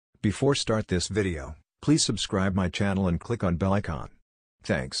Before start this video, please subscribe my channel and click on bell icon.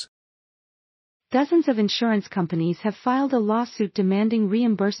 Thanks. Dozens of insurance companies have filed a lawsuit demanding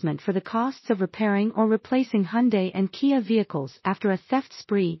reimbursement for the costs of repairing or replacing Hyundai and Kia vehicles after a theft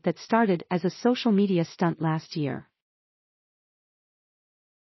spree that started as a social media stunt last year.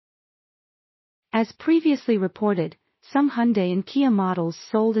 As previously reported, some Hyundai and Kia models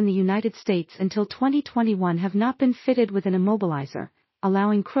sold in the United States until 2021 have not been fitted with an immobilizer,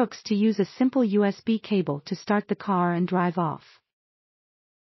 allowing crooks to use a simple USB cable to start the car and drive off.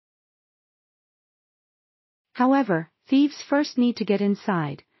 However, thieves first need to get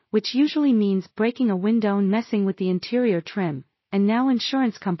inside, which usually means breaking a window and messing with the interior trim, and now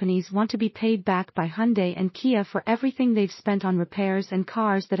insurance companies want to be paid back by Hyundai and Kia for everything they've spent on repairs and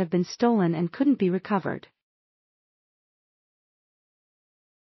cars that have been stolen and couldn't be recovered.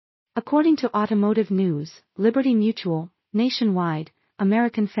 According to Automotive News, Liberty Mutual, Nationwide,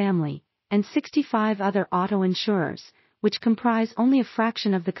 American Family, and 65 other auto insurers, which comprise only a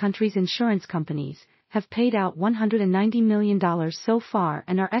fraction of the country's insurance companies, have paid out $190 million so far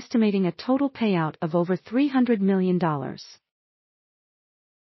and are estimating a total payout of over $300 million.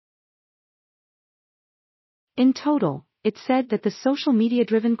 In total, it said that the social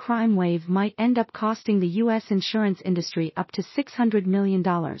media-driven crime wave might end up costing the U.S. insurance industry up to $600 million,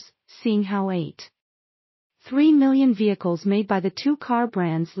 seeing how 3 million vehicles made by the two car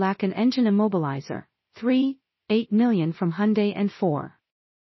brands lack an engine immobilizer, 8 million from Hyundai and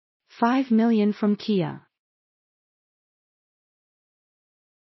 5 million from Kia.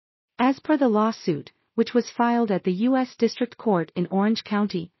 As per the lawsuit, which was filed at the U.S. District Court in Orange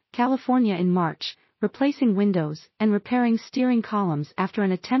County, California in March, replacing windows and repairing steering columns after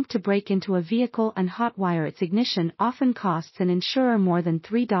an attempt to break into a vehicle and hotwire its ignition often costs an insurer more than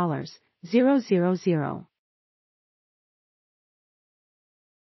 $3,000.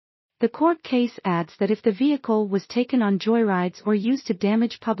 The court case adds that if the vehicle was taken on joyrides or used to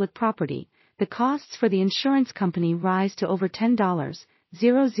damage public property, the costs for the insurance company rise to over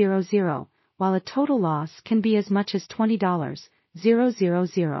 $10,000, while a total loss can be as much as $20,000.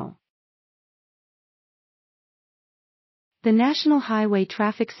 The National Highway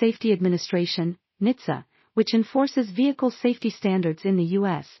Traffic Safety Administration, NHTSA, which enforces vehicle safety standards in the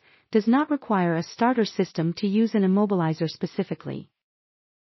U.S., does not require a starter system to use an immobilizer specifically.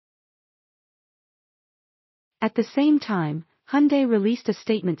 At the same time, Hyundai released a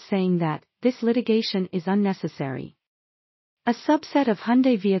statement saying that this litigation is unnecessary. A subset of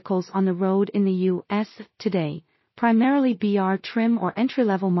Hyundai vehicles on the road in the U.S. today, primarily BR trim or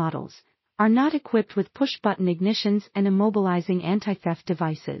entry-level models, are not equipped with push-button ignitions and immobilizing anti-theft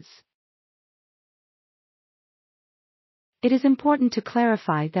devices. It is important to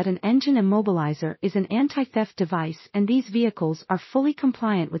clarify that an engine immobilizer is an anti-theft device and these vehicles are fully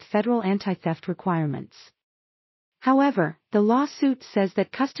compliant with federal anti-theft requirements. However, the lawsuit says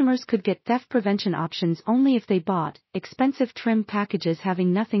that customers could get theft prevention options only if they bought expensive trim packages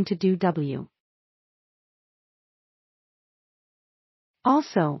having nothing to do with.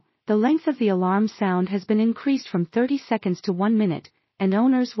 Also, the length of the alarm sound has been increased from 30 seconds to 1 minute, and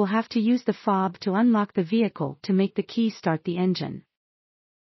owners will have to use the fob to unlock the vehicle to make the key start the engine.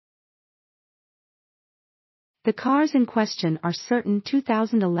 The cars in question are certain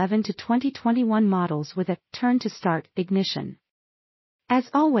 2011 to 2021 models with a turn-to-start ignition. As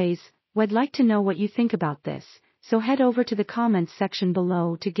always, we'd like to know what you think about this, so head over to the comments section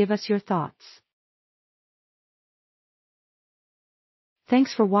below to give us your thoughts.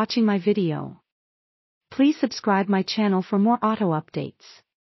 Thanks for watching my video. Please subscribe my channel for more auto updates.